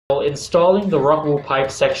While installing the rock wool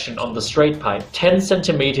pipe section on the straight pipe, 10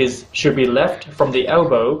 cm should be left from the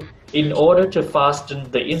elbow in order to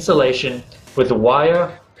fasten the insulation with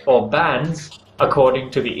wire or bands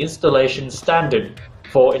according to the installation standard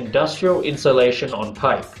for industrial insulation on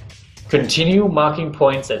pipe. Continue marking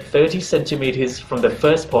points at 30 cm from the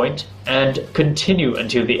first point and continue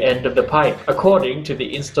until the end of the pipe according to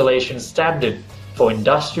the installation standard for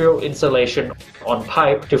industrial insulation on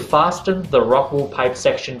pipe to fasten the rock wool pipe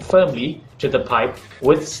section firmly to the pipe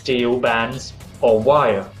with steel bands or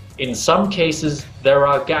wire. In some cases, there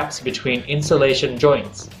are gaps between insulation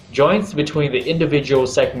joints. Joints between the individual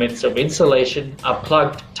segments of insulation are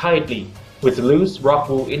plugged tightly with loose rock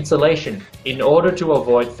wool insulation in order to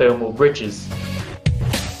avoid thermal bridges.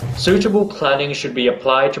 Suitable cladding should be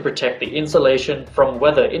applied to protect the insulation from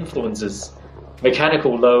weather influences,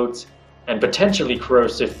 mechanical loads, and potentially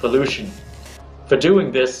corrosive pollution. For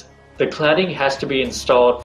doing this, the cladding has to be installed